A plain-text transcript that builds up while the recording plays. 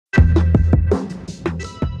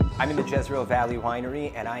I'm in the Jezreel Valley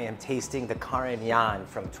Winery and I am tasting the Caringan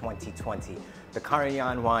from 2020. The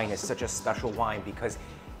Caringan wine is such a special wine because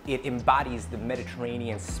it embodies the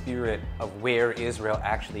Mediterranean spirit of where Israel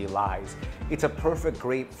actually lies. It's a perfect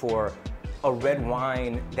grape for a red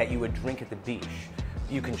wine that you would drink at the beach.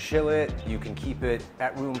 You can chill it, you can keep it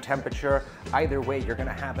at room temperature. Either way, you're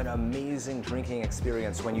gonna have an amazing drinking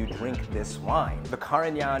experience when you drink this wine. The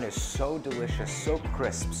Caringan is so delicious, so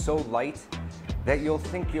crisp, so light, that you'll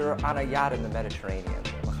think you're on a yacht in the Mediterranean.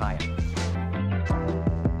 L'chaim.